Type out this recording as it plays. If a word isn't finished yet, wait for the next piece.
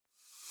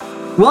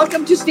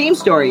Welcome to Steam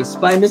Stories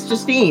by Mr.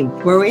 Steam,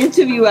 where we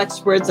interview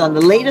experts on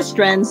the latest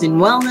trends in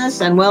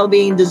wellness and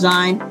well-being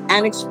design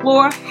and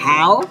explore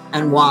how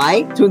and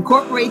why to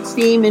incorporate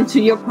STEAM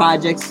into your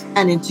projects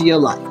and into your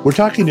life. We're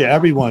talking to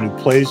everyone who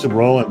plays a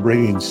role in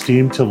bringing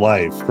STEAM to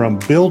life, from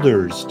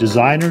builders,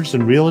 designers,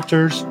 and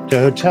realtors to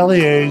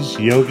hoteliers,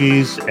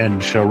 yogis,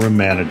 and showroom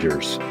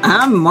managers.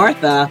 I'm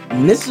Martha,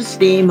 Mrs.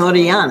 Steam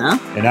Oriana.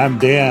 And I'm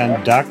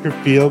Dan, Dr.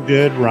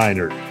 Feelgood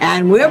Reinert.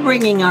 And we're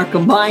bringing our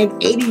combined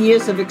 80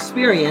 years of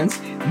experience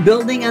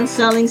building and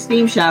selling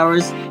steam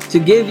showers to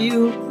give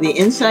you the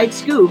inside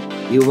scoop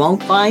you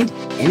won't find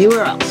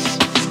anywhere else.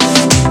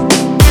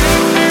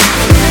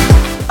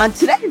 On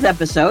today's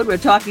episode, we're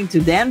talking to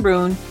Dan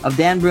Brunn of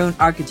Dan Brunn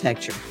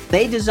Architecture.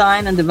 They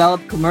design and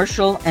develop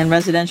commercial and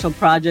residential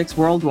projects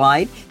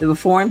worldwide. They were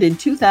formed in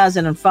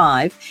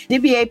 2005.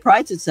 DBA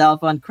prides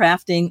itself on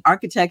crafting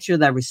architecture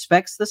that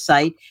respects the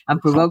site and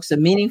provokes a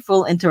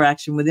meaningful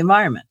interaction with the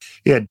environment.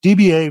 Yeah,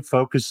 DBA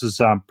focuses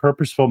on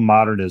purposeful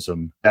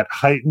modernism that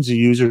heightens a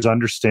user's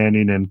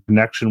understanding and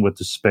connection with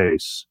the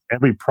space.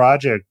 Every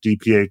project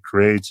DBA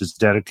creates is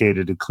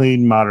dedicated to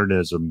clean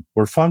modernism,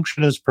 where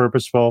function is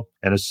purposeful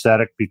and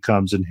aesthetic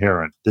becomes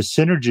inherent. The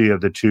synergy of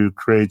the two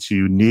creates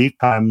unique,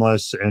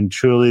 timeless, and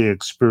truly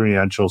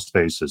experiential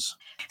spaces.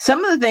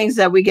 Some of the things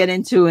that we get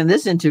into in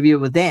this interview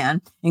with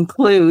Dan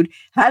include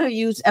how to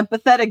use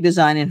empathetic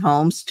design in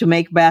homes to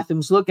make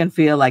bathrooms look and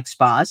feel like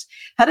spas,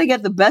 how to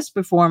get the best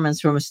performance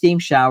from a steam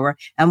shower,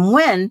 and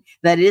when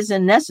that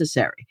isn't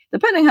necessary,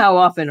 depending how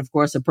often, of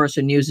course, a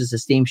person uses a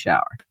steam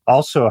shower.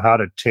 Also, how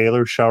to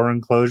tailor shower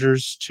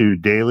enclosures to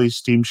daily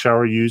steam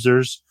shower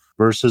users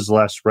versus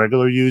less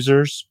regular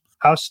users,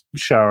 how steam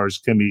showers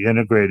can be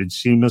integrated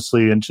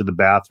seamlessly into the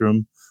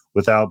bathroom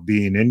without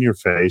being in your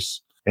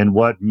face, and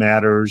what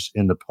matters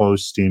in the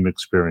post-steam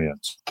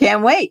experience.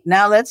 Can't wait.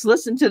 Now let's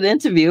listen to the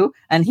interview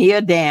and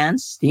hear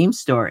Dan's steam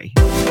story.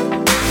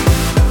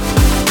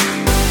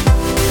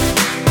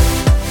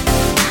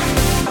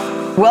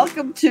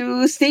 Welcome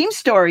to Steam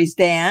Stories,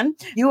 Dan.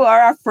 You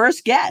are our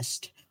first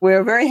guest.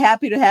 We're very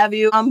happy to have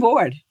you on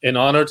board. An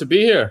honor to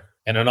be here.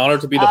 And an honor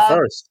to be the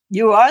first.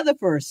 You are the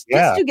first.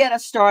 Yeah. Just to get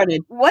us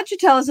started, why don't you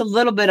tell us a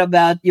little bit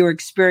about your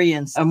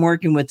experience of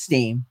working with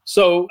steam?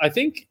 So I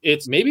think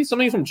it's maybe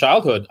something from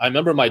childhood. I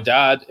remember my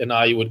dad and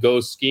I would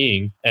go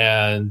skiing,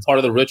 and part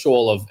of the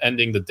ritual of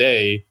ending the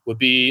day would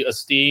be a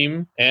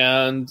steam.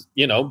 And,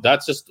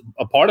 that's just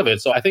a part of it.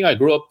 So I think I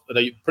grew up at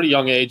a pretty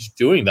young age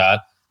doing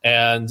that.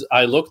 And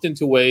I looked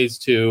into ways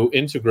to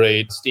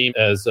integrate steam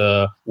as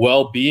a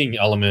well-being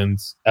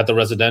element at the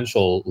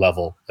residential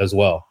level as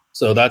well.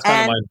 So that's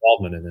kind of my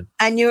involvement in it.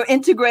 And you're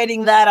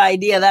integrating that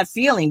idea, that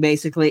feeling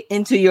basically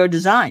into your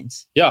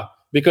designs. Yeah,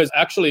 because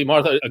actually,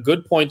 Martha, a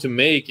good point to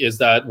make is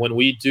that when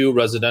we do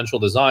residential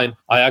design,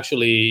 I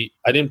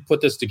didn't put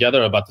this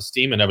together about the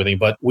steam and everything,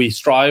 but we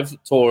strive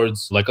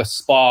towards like a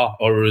spa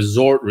or a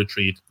resort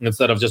retreat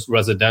instead of just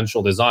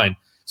residential design.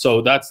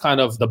 So that's kind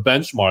of the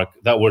benchmark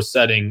that we're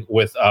setting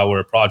with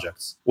our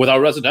projects, with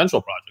our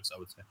residential projects, I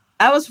would say.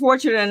 I was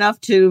fortunate enough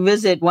to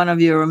visit one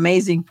of your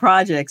amazing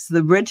projects,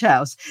 the Bridge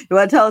House. You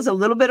want to tell us a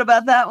little bit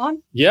about that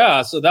one?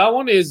 Yeah, so that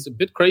one is a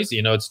bit crazy.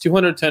 It's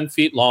 210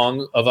 feet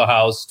long of a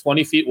house,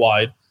 20 feet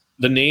wide.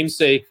 The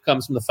namesake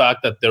comes from the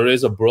fact that there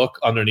is a brook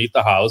underneath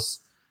the house.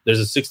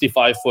 There's a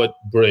 65-foot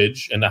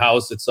bridge, and the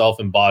house itself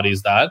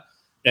embodies that.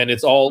 And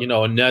it's all,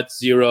 a net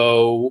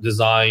zero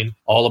design,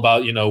 all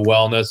about,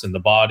 wellness and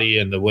the body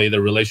and the way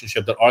the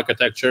relationship that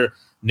architecture,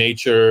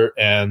 nature,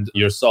 and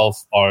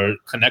yourself are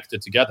connected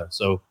together.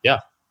 So, yeah.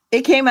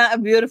 It came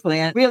out beautifully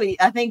and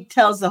really, I think,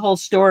 tells the whole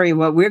story of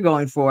what we're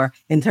going for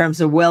in terms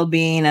of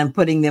well-being and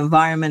putting the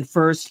environment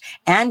first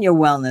and your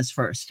wellness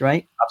first,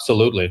 right?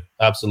 Absolutely.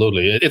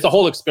 Absolutely. It's a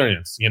whole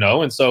experience,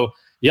 and so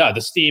yeah,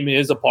 the steam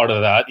is a part of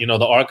that.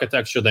 The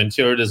architecture, the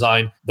interior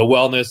design, the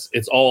wellness,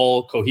 it's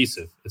all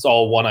cohesive. It's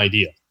all one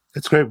idea.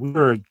 It's great. We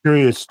were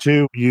curious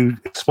too. You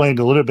explained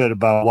a little bit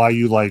about why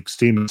you like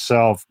steam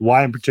itself.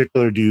 Why in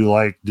particular do you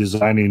like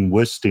designing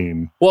with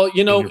steam? Well,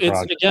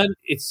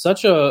 it's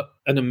such an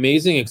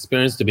amazing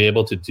experience to be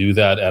able to do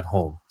that at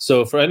home.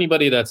 So for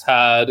anybody that's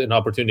had an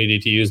opportunity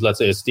to use, let's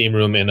say, a steam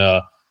room in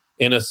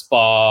a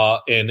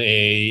spa, in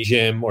a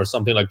gym or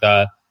something like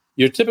that,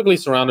 you're typically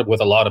surrounded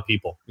with a lot of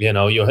people. You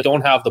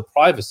don't have the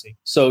privacy.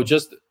 So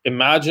just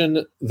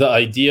imagine the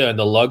idea and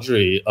the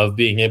luxury of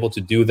being able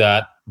to do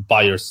that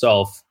by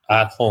yourself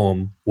at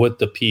home with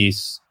the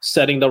piece,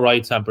 setting the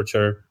right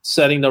temperature,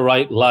 setting the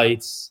right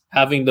lights,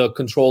 having the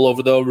control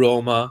over the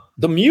aroma,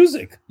 the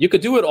music. You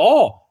could do it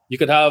all. You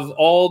could have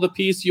all the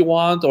piece you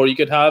want, or you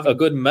could have a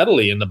good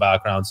medley in the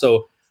background.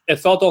 So it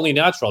felt only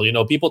natural.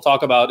 People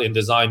talk about in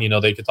design,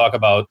 they could talk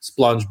about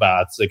splunge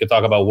baths, they could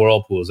talk about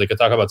whirlpools, they could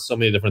talk about so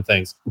many different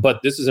things.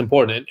 But this is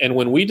important. And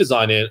when we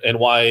design it, and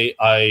why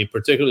I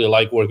particularly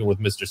like working with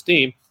Mr.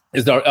 Steam,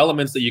 is there are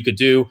elements that you could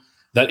do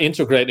that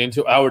integrate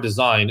into our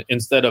design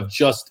instead of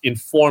just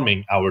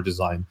informing our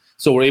design.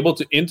 So we're able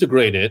to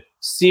integrate it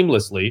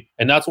seamlessly,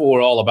 and that's what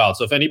we're all about.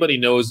 So if anybody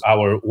knows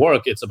our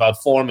work, it's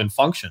about form and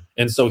function.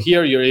 And so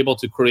here you're able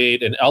to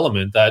create an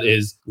element that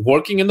is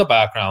working in the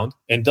background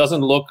and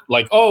doesn't look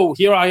like, oh,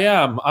 here I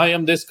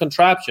am this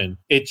contraption.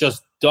 It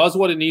just does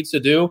what it needs to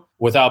do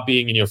without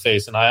being in your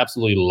face. And I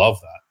absolutely love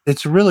that.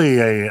 It's really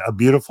a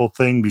beautiful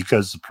thing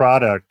because the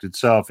product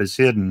itself is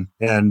hidden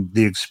and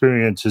the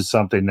experience is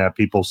something that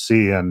people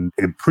see and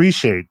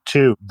appreciate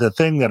too. The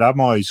thing that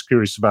I'm always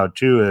curious about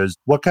too is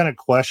what kind of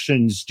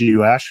questions do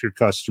you ask your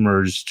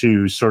customers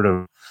to sort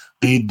of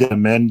lead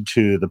them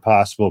into the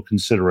possible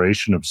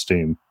consideration of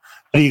Steam?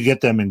 How do you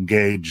get them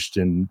engaged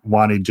and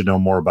wanting to know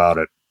more about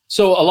it?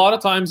 So a lot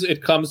of times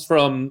it comes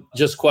from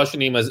just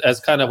questioning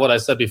as kind of what I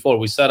said before.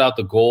 We set out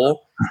the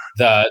goal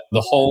that the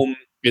home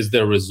is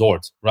their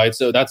resort, right?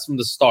 So that's from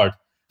the start.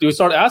 Do we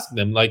start asking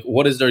them, like,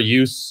 what is their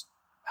use?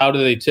 How do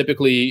they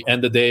typically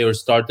end the day or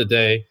start the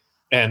day?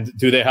 And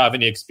do they have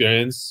any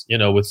experience,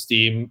 with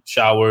steam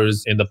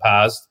showers in the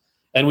past?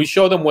 And we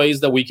show them ways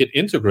that we could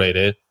integrate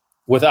it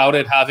without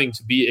it having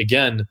to be,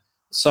 again,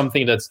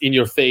 something that's in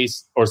your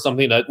face or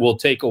something that will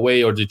take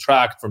away or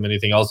detract from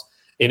anything else.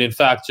 And in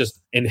fact,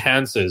 just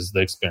enhances the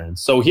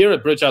experience. So here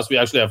at Bridge House, we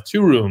actually have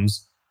 2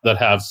 rooms that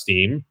have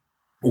steam.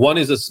 One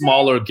is a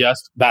smaller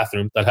guest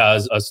bathroom that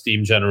has a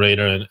steam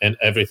generator and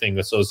everything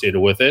associated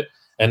with it.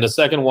 And the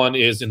second one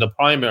is in the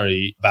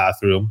primary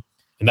bathroom.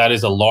 And that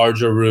is a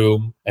larger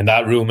room. And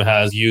that room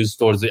has views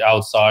towards the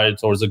outside,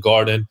 towards the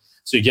garden.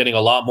 So you're getting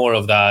a lot more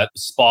of that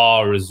spa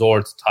or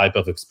resort type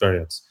of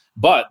experience.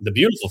 But the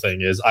beautiful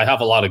thing is I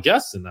have a lot of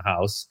guests in the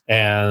house.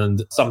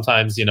 And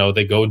sometimes,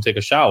 they go and take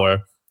a shower,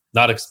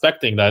 not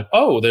expecting that,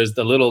 oh, there's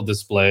the little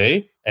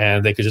display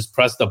and they could just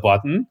press the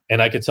button.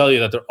 And I can tell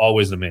you that they're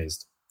always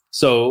amazed.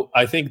 So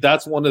I think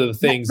that's one of the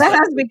things that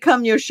has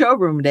become your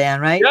showroom,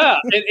 Dan, right? Yeah.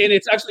 And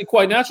it's actually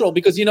quite natural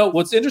because,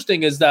 what's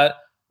interesting is that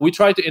we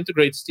try to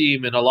integrate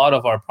Steam in a lot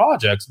of our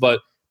projects, but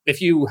if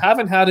you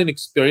haven't had an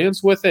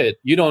experience with it,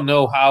 you don't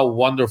know how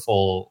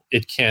wonderful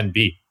it can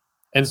be.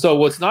 And so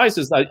what's nice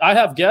is that I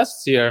have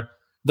guests here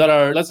that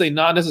are, let's say,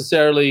 not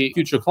necessarily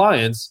future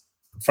clients,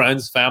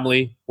 friends,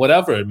 family,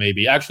 whatever it may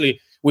be. Actually,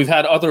 we've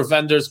had other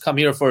vendors come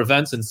here for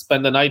events and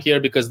spend the night here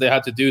because they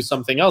had to do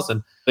something else.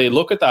 And they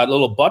look at that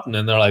little button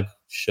and they're like,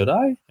 should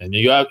I? And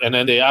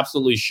then they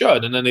absolutely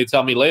should. And then they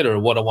tell me later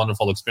what a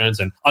wonderful experience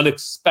and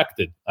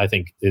unexpected, I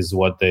think, is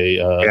what they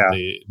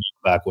come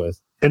back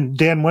with. And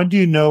Dan, when do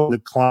you know the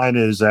client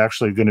is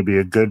actually going to be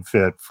a good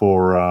fit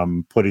for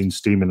putting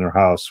steam in their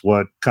house?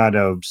 What kind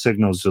of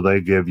signals do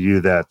they give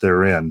you that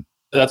they're in?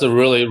 That's a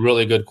really,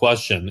 really good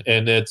question.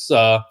 And it's...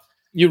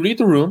 you read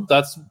the room.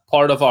 That's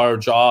part of our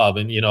job.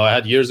 And, I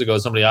had years ago,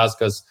 somebody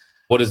asked us,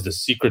 what is the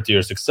secret to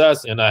your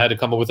success? And I had to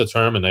come up with a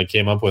term and I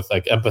came up with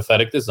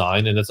empathetic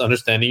design, and it's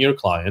understanding your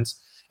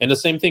clients. And the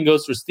same thing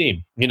goes for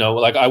Steam.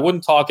 I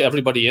wouldn't talk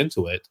everybody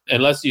into it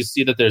unless you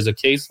see that there's a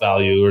case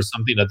value or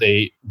something that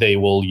they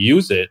will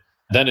use it,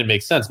 then it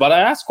makes sense. But I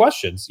ask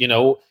questions.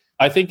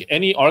 I think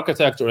any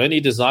architect or any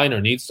designer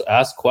needs to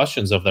ask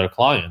questions of their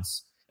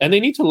clients, and they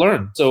need to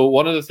learn. So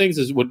one of the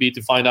things would be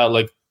to find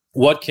out,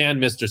 what can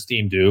Mr.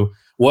 Steam do?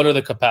 What are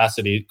the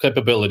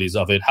capabilities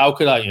of it? How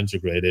could I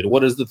integrate it?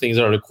 What is the things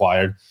that are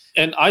required?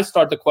 And I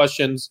start the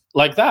questions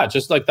like that,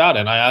 just like that.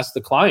 And I ask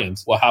the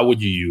clients, well, how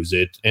would you use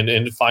it? And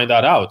find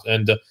that out.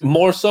 And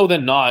more so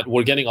than not,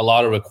 we're getting a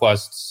lot of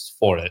requests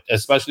for it,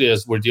 especially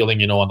as we're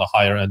dealing, on the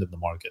higher end of the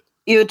market.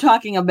 You're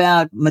talking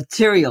about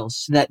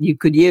materials that you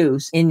could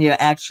use in your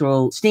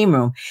actual steam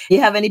room. Do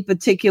you have any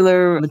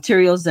particular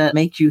materials that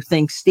make you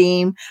think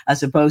steam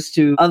as opposed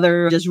to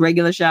other just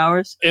regular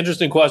showers?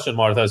 Interesting question,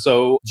 Martha.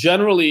 So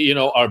generally,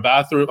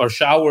 our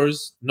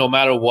showers, no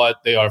matter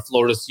what, they are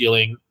floor to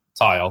ceiling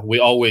tile. We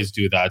always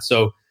do that.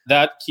 So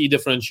that key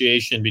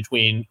differentiation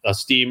between a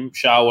steam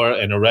shower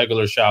and a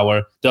regular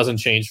shower doesn't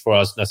change for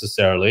us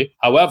necessarily.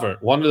 However,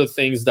 one of the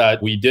things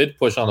that we did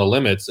push on the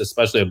limits,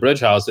 especially at Bridge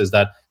House, is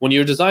that when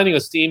you're designing a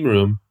steam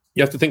room,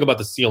 you have to think about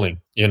the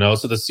ceiling,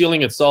 So the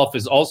ceiling itself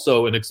is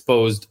also an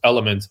exposed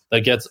element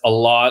that gets a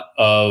lot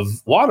of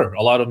water,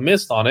 a lot of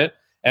mist on it,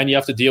 and you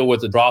have to deal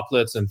with the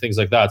droplets and things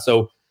like that.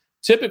 So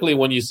typically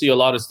when you see a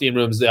lot of steam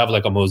rooms, they have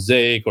a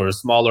mosaic or a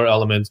smaller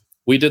element.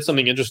 We did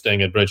something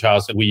interesting at Bridge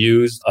House, and we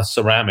used a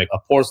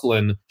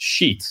porcelain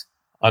sheet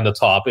on the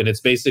top. And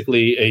it's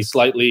basically a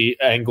slightly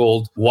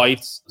angled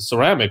white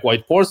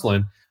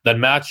porcelain that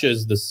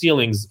matches the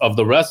ceilings of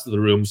the rest of the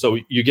room. So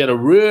you get a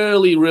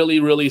really, really,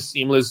 really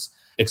seamless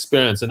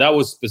experience. And that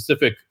was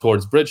specific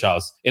towards Bridge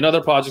House. In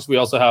other projects, we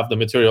also have the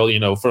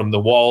material, from the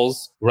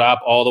walls wrap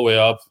all the way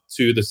up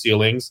to the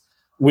ceilings.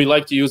 We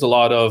like to use a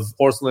lot of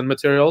porcelain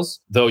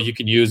materials, though you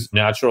can use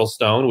natural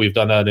stone. We've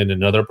done that in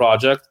another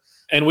project.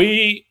 And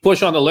we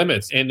push on the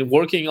limits. And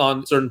working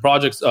on certain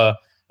projects,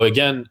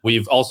 again,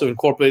 we've also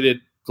incorporated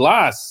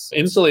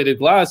insulated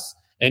glass,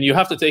 and you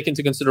have to take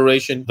into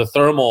consideration the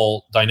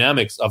thermal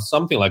dynamics of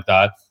something like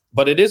that.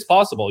 But it is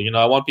possible.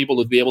 I want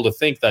people to be able to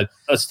think that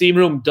a steam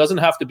room doesn't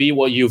have to be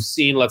what you've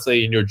seen, let's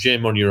say, in your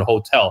gym or in your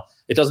hotel.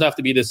 It doesn't have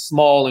to be this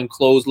small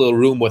enclosed little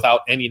room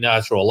without any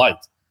natural light.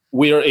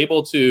 We are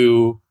able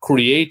to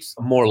create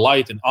more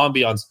light and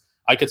ambiance.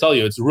 I can tell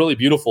you, it's really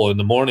beautiful in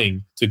the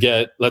morning to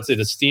get, let's say,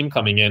 the steam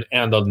coming in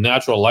and the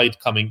natural light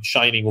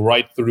shining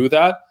right through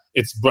that.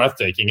 It's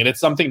breathtaking. And it's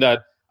something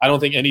that I don't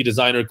think any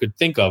designer could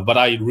think of, but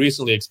I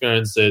recently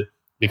experienced it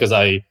because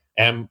I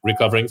am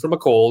recovering from a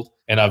cold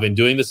and I've been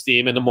doing the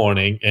steam in the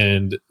morning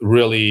and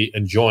really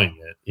enjoying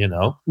it, you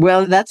know?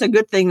 Well, that's a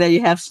good thing that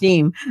you have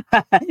steam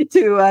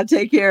to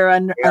take care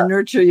and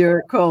nurture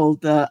your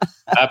cold.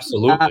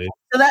 Absolutely.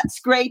 So that's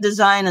great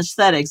design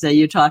aesthetics that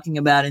you're talking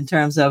about in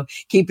terms of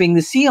keeping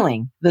the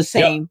ceiling the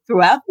same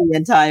throughout the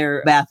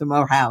entire bathroom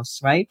or house,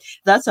 right?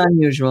 That's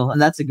unusual,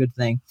 and that's a good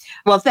thing.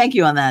 Well, thank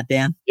you on that,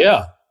 Dan.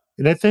 Yeah.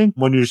 And I think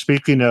when you're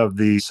speaking of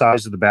the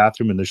size of the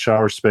bathroom and the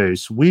shower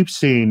space, we've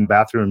seen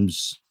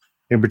bathrooms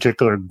in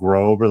particular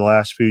grow over the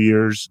last few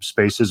years.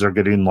 Spaces are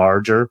getting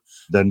larger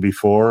than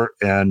before.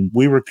 And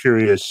we were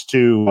curious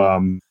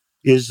too,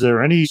 is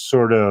there any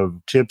sort of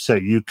tips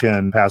that you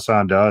can pass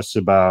on to us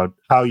about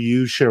how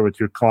you share with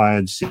your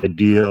clients the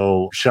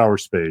ideal shower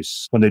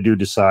space when they do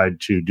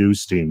decide to do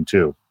steam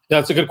too?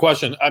 That's a good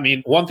question. I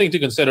mean, one thing to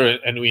consider,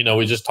 and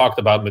we just talked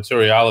about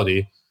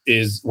materiality,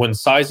 is when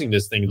sizing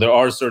this thing, there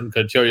are certain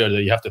criteria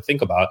that you have to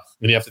think about.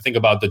 And you have to think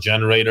about the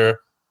generator,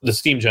 the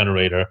steam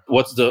generator.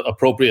 What's the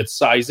appropriate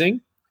sizing?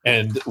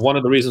 And one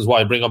of the reasons why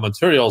I bring up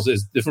materials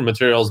is different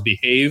materials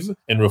behave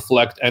and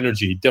reflect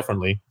energy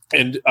differently.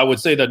 And I would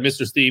say that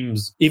Mr.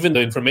 Steam's, even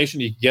the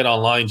information you can get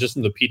online just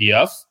in the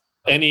PDF,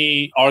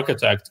 any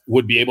architect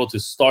would be able to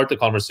start the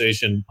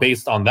conversation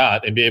based on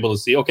that and be able to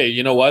see, okay,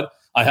 you know what?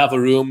 I have a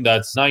room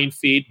that's 9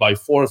 feet by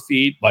 4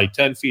 feet by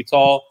 10 feet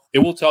tall. It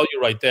will tell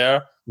you right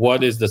there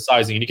what is the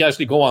sizing. And you can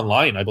actually go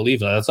online. I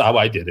believe that's how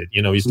I did it.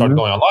 You start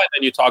going online,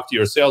 then you talk to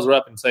your sales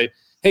rep and say,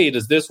 hey,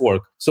 does this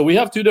work? So we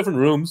have 2 different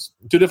rooms,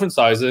 2 different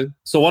sizes.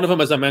 So one of them,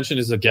 as I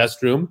mentioned, is a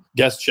guest room,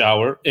 guest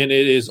shower, and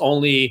it is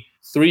only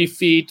 3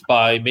 feet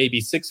by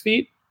maybe 6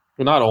 feet.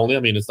 Well, not only,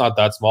 I mean, it's not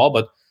that small,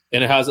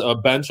 and it has a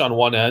bench on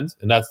one end,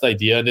 and that's the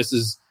idea. And this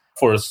is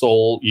for a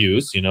sole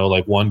use,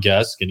 like one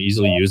guest can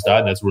easily use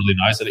that, and that's really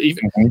nice. And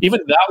even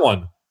that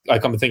one, I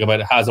come to think about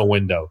it, has a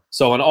window.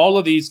 So in all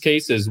of these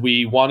cases,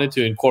 we wanted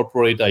to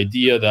incorporate the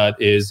idea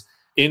that is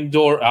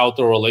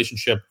indoor-outdoor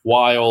relationship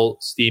while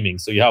steaming.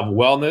 So you have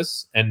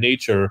wellness and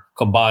nature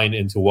combined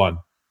into one.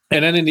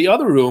 And then in the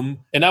other room,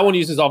 and that one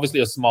uses obviously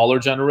a smaller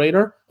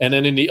generator. And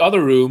then in the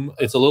other room,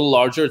 it's a little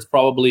larger. It's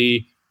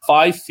probably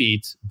 5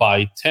 feet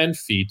by 10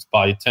 feet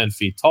by 10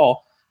 feet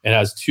tall. It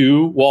has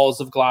 2 walls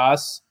of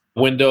glass,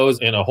 windows,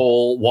 and a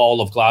whole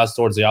wall of glass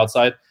towards the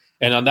outside.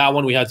 And on that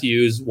one, we had to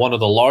use one of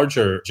the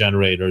larger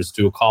generators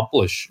to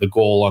accomplish the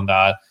goal on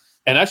that.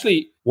 And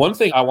actually, one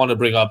thing I want to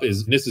bring up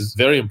is, and this is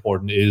very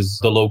important, is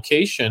the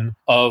location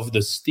of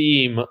the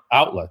steam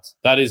outlet.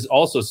 That is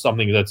also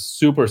something that's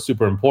super,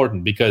 super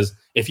important, because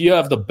if you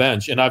have the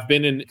bench, and I've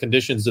been in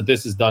conditions that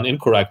this is done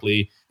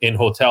incorrectly in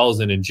hotels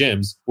and in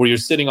gyms, where you're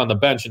sitting on the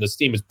bench and the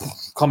steam is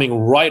coming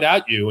right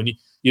at you, and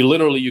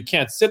you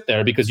can't sit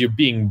there because you're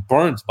being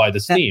burnt by the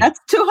steam. That's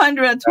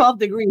 212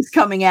 degrees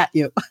coming at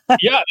you.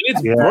 Yeah,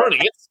 it's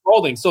burning, it's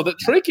scalding. So the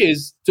trick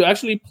is to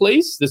actually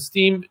place the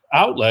steam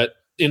outlet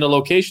in a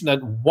location that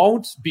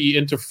won't be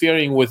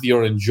interfering with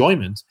your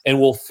enjoyment and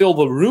will fill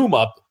the room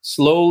up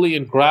slowly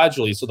and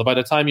gradually, so that by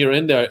the time you're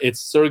in there, it's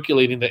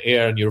circulating the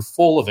air and you're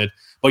full of it,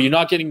 but you're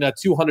not getting that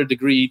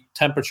 200-degree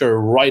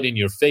temperature right in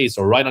your face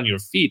or right on your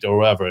feet or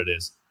wherever it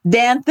is.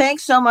 Dan,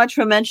 thanks so much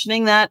for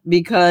mentioning that,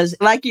 because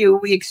like you,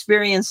 we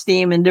experience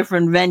steam in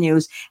different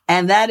venues,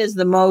 and that is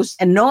the most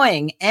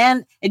annoying,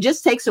 and it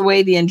just takes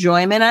away the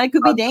enjoyment, and it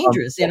could be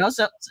dangerous,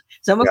 so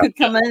someone could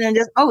come in and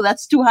just, oh,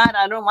 that's too hot,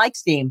 I don't like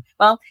steam.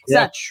 Well, it's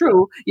not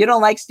true. You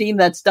don't like steam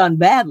that's done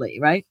badly,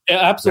 right? Yeah,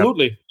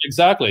 absolutely. Yep.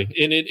 Exactly.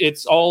 And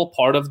it's all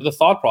part of the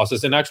thought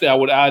process. And actually, I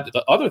would add,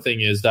 the other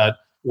thing is that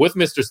with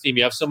Mr. Steam,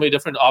 you have so many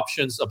different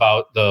options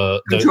about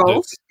the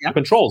controls.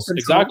 Controls,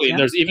 exactly. Yeah. And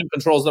there's even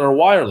controls that are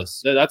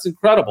wireless. That's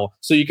incredible.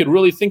 So you could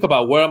really think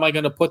about, where am I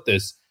going to put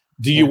this?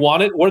 Do you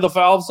want it where the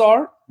valves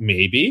are?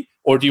 Maybe.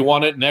 Or do you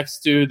want it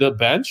next to the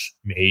bench?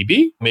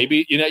 Maybe.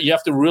 You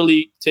have to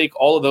really take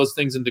all of those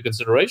things into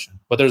consideration.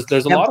 But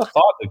there's a lot of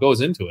thought that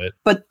goes into it.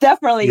 But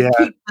definitely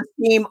keep the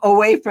steam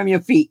away from your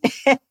feet.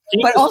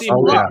 But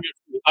also,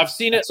 I've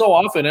seen it so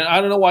often, and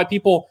I don't know why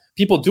people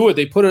do it.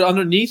 They put it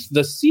underneath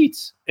the seat,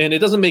 and it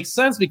doesn't make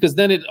sense, because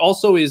then it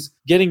also is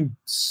getting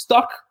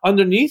stuck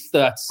underneath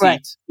that seat.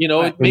 Right.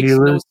 It makes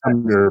no sense.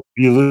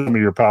 You lose some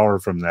of your power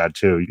from that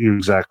too. You're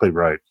exactly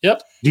right.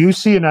 Yep. Do you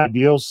see an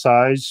ideal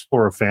size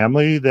for a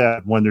family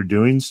that when they're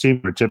doing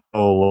steam, a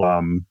typical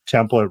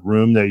template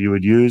room that you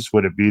would use?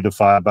 Would it be the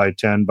 5 by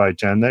 10 by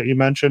 10 that you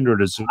mentioned, or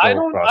does it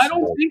go across the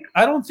board?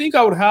 I don't think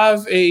I would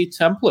have a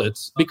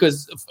template,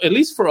 because at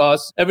least for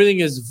us, everything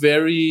is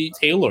very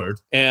tailored.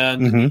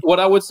 And what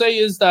I would say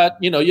is that,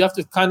 you have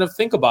to kind of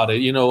think about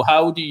it.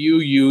 How do you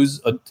use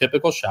a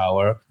typical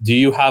shower? Do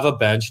you have a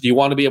bench? Do you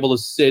want to be able to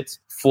sit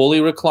fully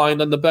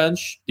reclined on the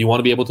bench? Do you want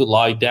to be able to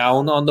lie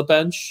down on the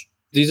bench?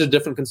 These are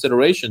different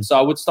considerations. So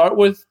I would start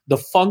with the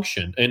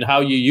function and how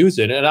you use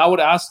it. And I would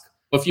ask,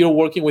 if you're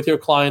working with your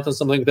client on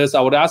something like this,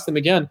 I would ask them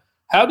again,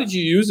 how did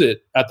you use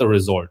it at the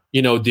resort?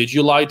 Did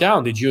you lie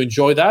down? Did you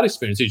enjoy that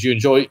experience? Did you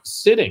enjoy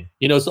sitting?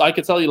 So I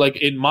could tell you, like,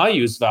 in my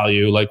use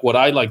value, like what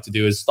I like to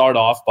do is start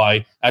off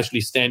by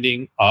actually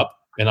standing up.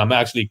 And I'm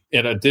actually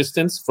at a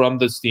distance from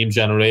the steam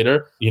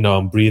generator.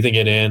 I'm breathing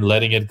it in,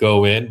 letting it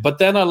go in. But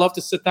then I love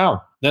to sit down.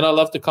 Then I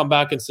love to come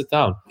back and sit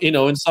down.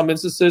 In some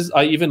instances,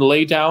 I even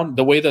lay down.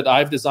 The way that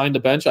I've designed the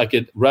bench, I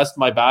could rest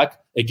my back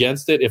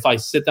against it if I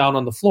sit down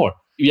on the floor.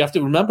 You have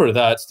to remember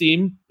that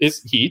steam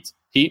is heat.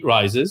 Heat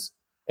rises.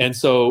 And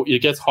so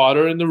it gets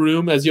hotter in the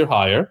room as you're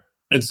higher.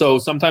 And so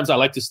sometimes I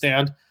like to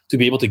stand to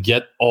be able to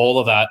get all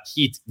of that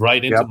heat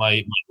right into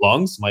my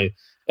lungs, my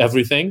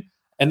everything.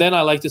 And then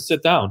I like to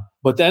sit down.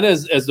 But then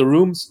as the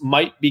rooms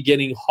might be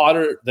getting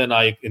hotter than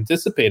I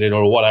anticipated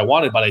or what I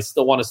wanted, but I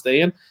still want to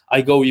stay in,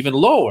 I go even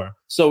lower.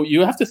 So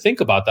you have to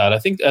think about that. I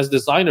think as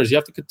designers, you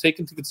have to take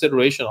into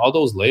consideration all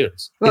those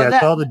layers. Well,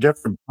 it's all the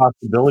different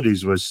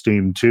possibilities with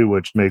steam too,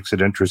 which makes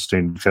it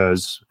interesting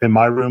because in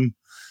my room,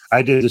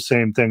 I did the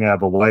same thing. I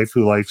have a wife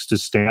who likes to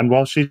stand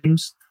while she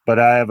steams, but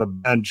I have a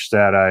bench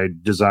that I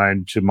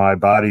designed to my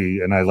body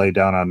and I lay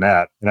down on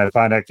that. And I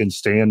find I can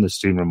stay in the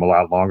steam room a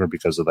lot longer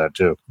because of that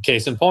too.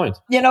 Case in point.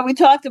 We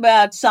talked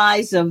about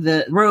size of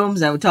the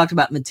rooms and we talked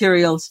about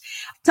materials.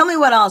 Tell me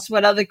what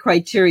other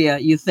criteria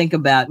you think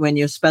about when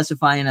you're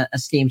specifying a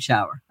steam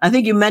shower. I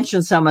think you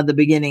mentioned some at the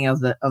beginning of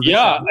the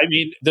Yeah, shower. I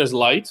mean, there's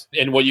light.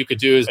 And what you could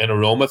do is an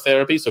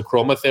aromatherapy. So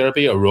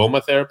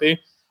aromatherapy.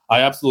 I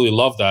absolutely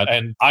love that.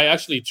 And I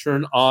actually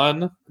turn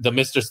on the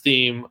Mr.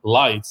 Steam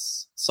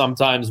lights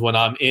sometimes when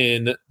I'm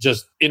in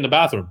the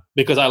bathroom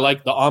because I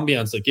like the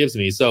ambiance it gives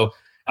me. So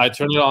I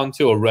turn it on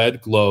to a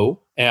red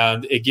glow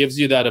and it gives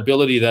you that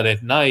ability that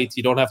at night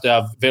you don't have to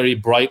have very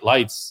bright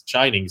lights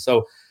shining.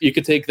 So you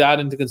could take that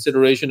into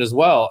consideration as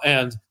well.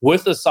 And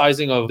with the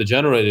sizing of the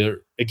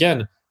generator,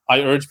 again, I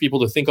urge people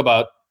to think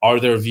about, are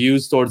there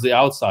views towards the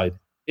outside?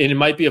 And it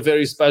might be a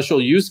very special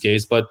use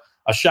case, but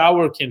a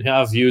shower can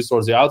have views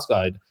towards the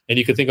outside, and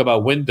you can think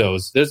about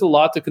windows. There's a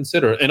lot to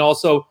consider. And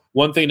also,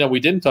 one thing that we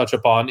didn't touch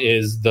upon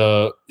is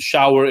the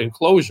shower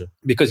enclosure,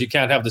 because you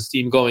can't have the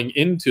steam going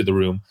into the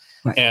room.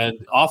 Right.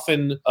 And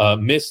often a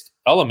missed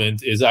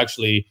element is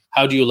actually,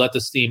 how do you let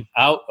the steam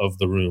out of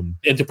the room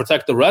and to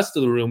protect the rest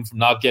of the room from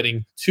not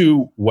getting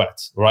too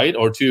wet, right?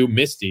 Or too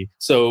misty.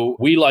 So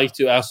we like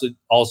to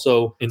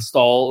also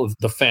install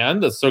the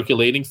fan, the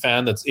circulating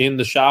fan that's in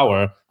the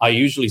shower. I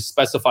usually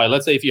specify,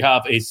 let's say if you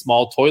have a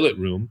small toilet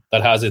room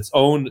that has its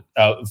own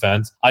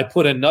vent, I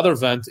put another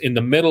vent in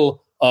the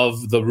middle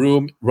of the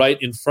room right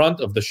in front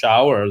of the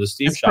shower or the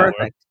steam shower.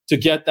 Perfect. To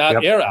get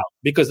that air out,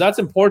 because that's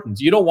important.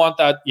 You don't want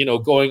that,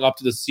 going up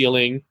to the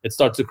ceiling. It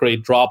starts to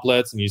create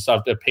droplets and you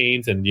start to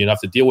paint and you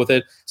have to deal with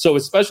it. So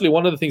especially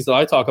one of the things that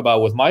I talk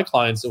about with my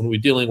clients when we're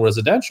dealing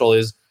residential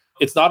is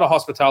it's not a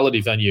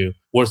hospitality venue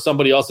where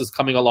somebody else is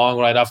coming along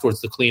right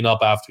afterwards to clean up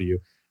after you.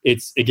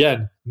 It's,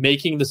 again,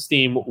 making the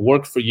steam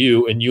work for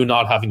you and you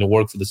not having to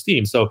work for the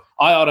steam. So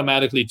I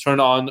automatically turn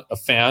on a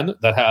fan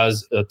that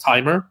has a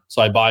timer.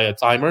 So I buy a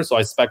timer. So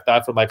I spec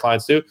that for my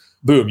clients too.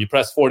 Boom, you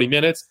press 40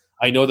 minutes.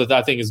 I know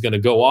that thing is going to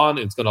go on.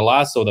 It's going to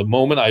last. So the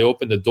moment I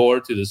open the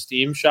door to the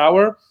steam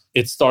shower,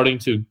 it's starting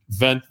to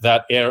vent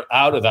that air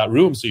out of that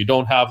room so you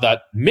don't have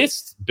that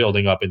mist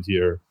building up into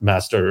your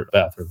master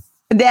bathroom.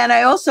 Dan,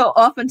 I also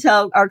often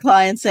tell our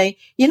clients, say,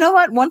 you know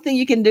what? One thing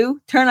you can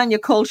do, turn on your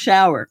cold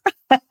shower.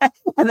 By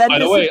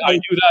the way, I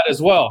do that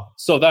as well.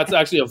 So that's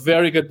actually a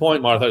very good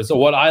point, Martha. So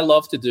what I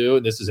love to do,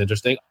 and this is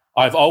interesting,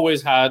 I've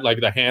always had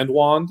like the hand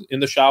wand in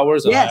the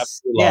showers, and I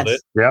absolutely love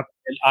it. Yep.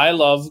 And I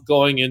love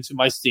going into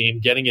my steam,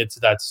 getting it to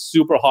that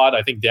super hot.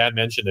 I think Dan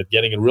mentioned it,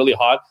 getting it really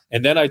hot.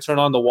 And then I turn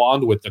on the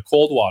wand with the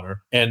cold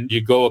water and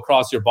you go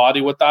across your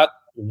body with that.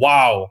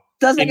 Wow.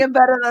 Doesn't get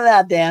better than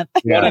that, Dan.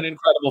 What an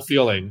incredible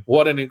feeling.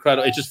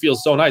 It just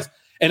feels so nice.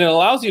 And it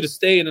allows you to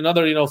stay in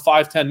another,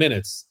 5-10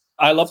 minutes.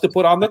 I love to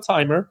put on the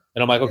timer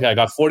and I'm like, okay, I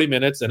got 40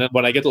 minutes. And then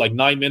when I get to like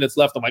 9 minutes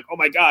left, I'm like, oh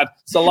my God,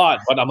 it's a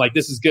lot. But I'm like,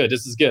 this is good.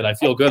 I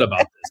feel good about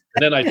this.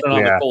 And then I turn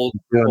on the cold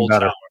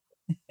shower.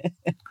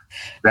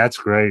 That's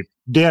great.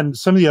 Dan,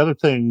 some of the other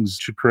things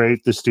to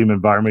create the steam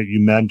environment, you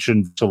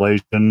mentioned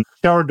ventilation.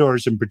 Shower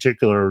doors in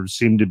particular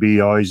seem to be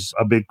always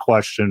a big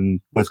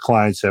question with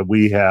clients that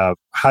we have.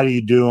 How do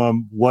you do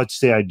them? What's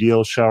the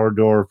ideal shower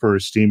door for a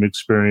steam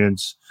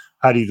experience?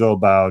 How do you go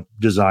about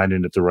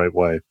designing it the right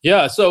way?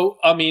 Yeah. So,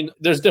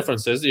 there's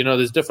differences.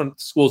 There's different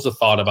schools of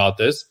thought about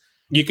this.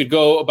 You could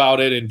go about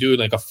it and do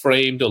like a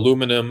framed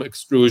aluminum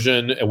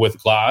extrusion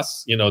with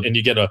glass, and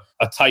you get a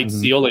tight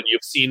seal. And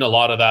you've seen a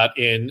lot of that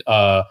in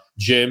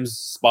gyms,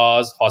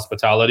 spas,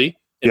 hospitality.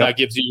 And that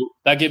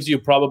gives you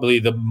probably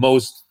the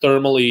most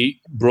thermally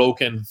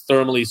broken,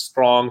 thermally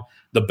strong,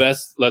 the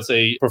best, let's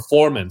say,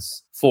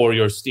 performance for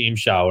your steam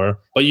shower.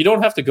 But you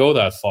don't have to go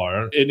that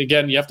far. And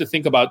again, you have to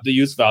think about the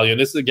use value. And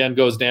this again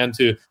goes down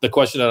to the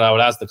question that I would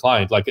ask the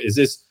client, like, is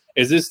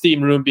this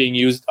steam room being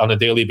used on a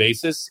daily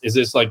basis? Is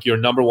this like your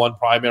number one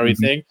primary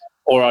thing?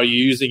 or are you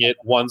using it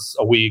once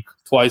a week,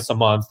 twice a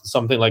month,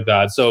 something like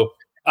that? So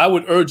I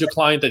would urge a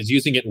client that is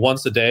using it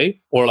once a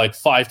day or like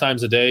 5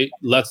 times a day.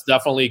 Let's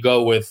definitely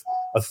go with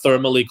a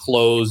thermally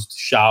closed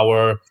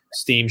shower,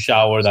 steam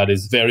shower that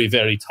is very,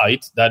 very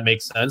tight. That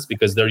makes sense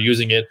because they're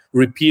using it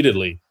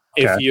repeatedly.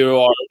 Okay. If you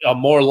are a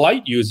more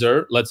light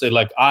user, let's say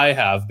like I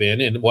have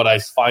been, and what I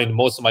find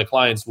most of my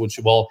clients,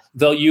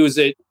 they'll use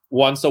it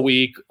once a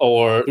week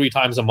or 3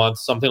 times a month,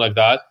 something like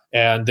that,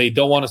 and they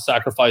don't want to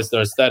sacrifice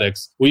their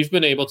aesthetics. We've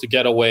been able to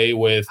get away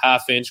with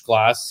 1/2-inch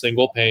glass,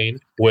 single pane,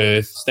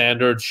 with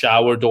standard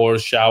shower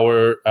doors,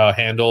 shower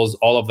handles,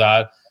 all of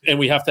that. And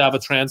we have to have a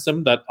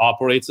transom that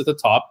operates at the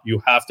top.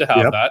 You have to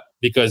have that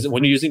because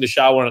when you're using the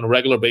shower on a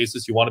regular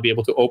basis, you want to be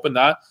able to open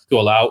that to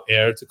allow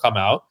air to come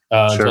out,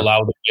 to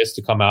allow the mist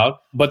to come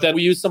out. But then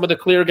we use some of the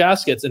clear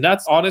gaskets, and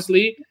that's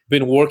honestly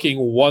been working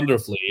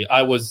wonderfully.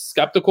 I was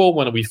skeptical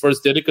when we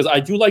first did it because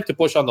I do like to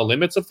push on the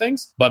limits of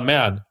things, but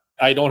man,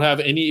 I don't have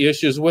any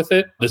issues with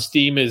it. The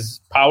steam is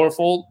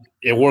powerful.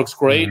 It works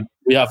great.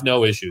 We have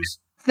no issues.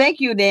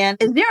 Thank you, Dan.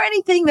 Is there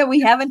anything that we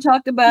haven't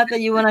talked about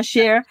that you want to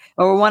share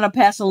or want to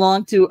pass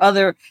along to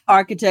other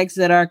architects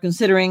that are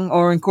considering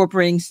or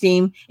incorporating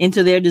steam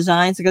into their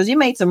designs? Because you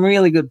made some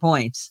really good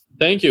points.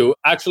 Thank you.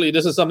 Actually,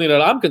 this is something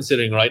that I'm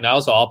considering right now,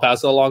 so I'll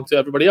pass it along to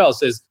everybody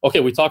else.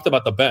 Okay, we talked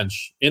about the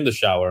bench in the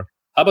shower.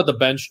 How about the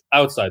bench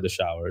outside the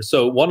shower?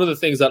 So one of the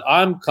things that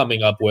I'm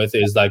coming up with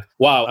is like,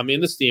 wow, I'm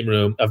in the steam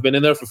room. I've been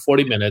in there for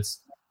 40 minutes.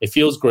 It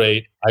feels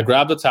great. I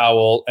grab the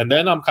towel and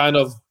then I'm kind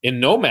of in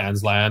no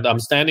man's land. I'm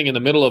standing in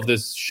the middle of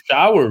this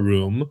shower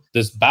room,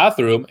 this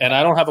bathroom, and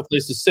I don't have a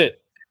place to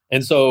sit.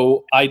 And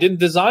so I didn't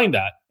design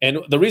that. And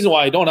the reason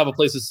why I don't have a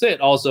place to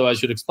sit also, I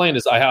should explain,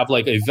 is I have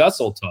like a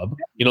vessel tub,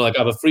 like I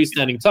have a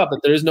freestanding tub,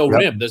 but there is no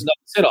rim. There's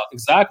nothing to sit on.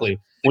 Exactly.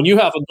 When you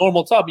have a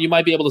normal tub, you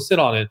might be able to sit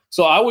on it.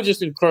 So I would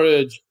just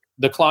encourage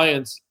the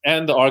clients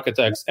and the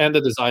architects and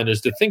the designers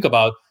to think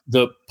about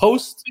the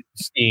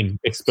post-steam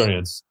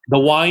experience, the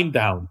wind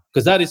down,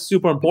 because that is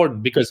super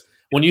important. Because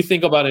when you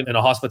think about it in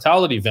a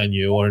hospitality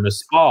venue or in a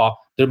spa,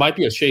 there might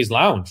be a chaise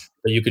lounge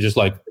that you could just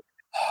like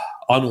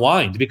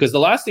unwind. Because the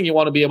last thing you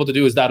want to be able to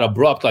do is that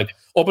abrupt, like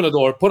open the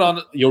door, put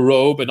on your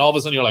robe, and all of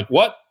a sudden you're like,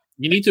 what?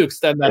 You need to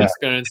extend that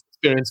experience.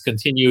 Experience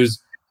continues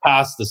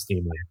past the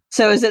steam room.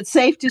 So is it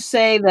safe to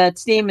say that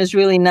steam is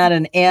really not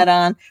an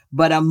add-on,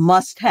 but a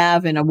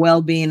must-have in a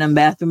well-being and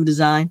bathroom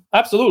design?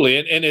 Absolutely.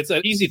 And it's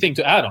an easy thing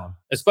to add on,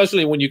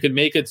 especially when you can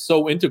make it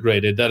so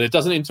integrated that it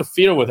doesn't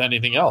interfere with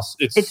anything else.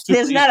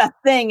 There's not a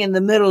thing in the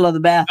middle of the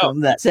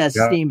bathroom that says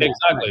steam bath.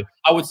 Exactly.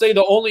 I would say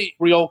the only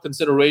real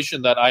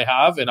consideration that I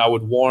have, and I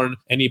would warn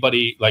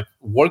anybody like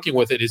working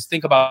with it, is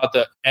think about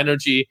the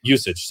energy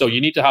usage. So you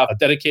need to have a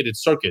dedicated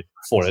circuit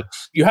for it.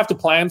 You have to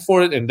plan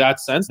for it in that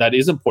sense. That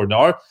is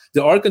important.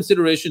 There are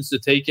considerations to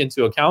take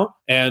into account.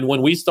 And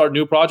when we start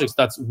new projects,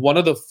 that's one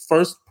of the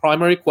first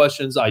primary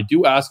questions I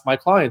do ask my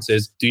clients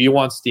is, do you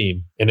want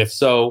steam? And if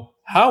so,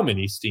 how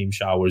many steam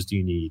showers do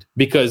you need?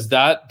 Because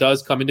that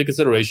does come into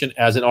consideration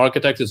as an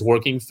architect is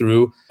working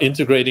through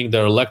integrating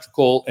their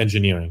electrical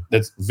engineering.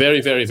 That's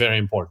very, very, very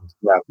important.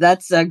 Yeah.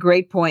 That's a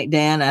great point,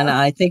 Dan. And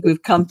I think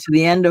we've come to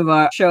the end of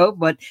our show,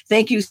 but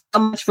thank you so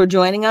much for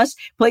joining us.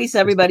 Please,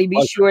 everybody,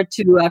 be sure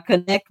to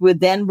connect with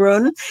Dan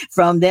Brunn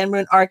from Dan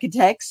Brunn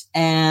Architects,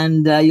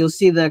 and you'll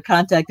see the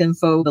contact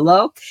info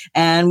below.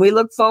 And we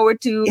look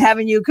forward to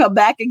having you come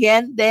back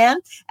again, Dan.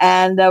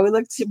 And we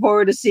look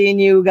forward to seeing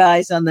you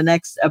guys on the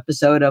next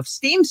episode of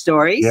Steam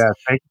Stories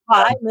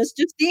by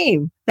Mr.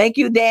 Steam. Thank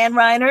you, Dan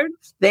Reinhardt.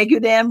 Thank you,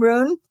 Dan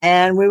Brunn.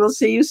 And we will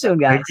see you soon,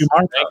 guys. Thank you,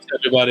 Martha. Thanks,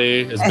 everybody.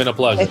 It's been a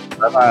pleasure.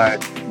 Bye-bye.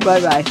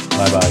 Bye-bye.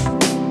 Bye-bye.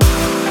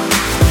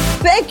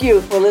 Thank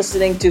you for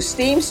listening to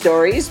Steam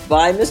Stories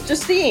by Mr.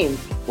 Steam.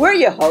 We're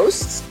your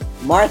hosts,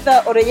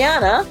 Martha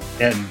Orellana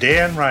and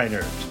Dan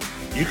Reinhardt.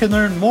 You can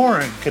learn more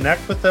and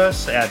connect with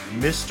us at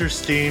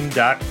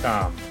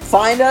MrSteam.com.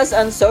 Find us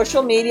on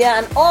social media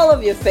and all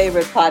of your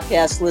favorite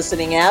podcast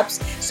listening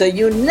apps so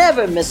you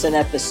never miss an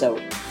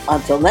episode.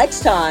 Until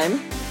next time,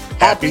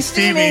 happy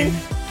steaming!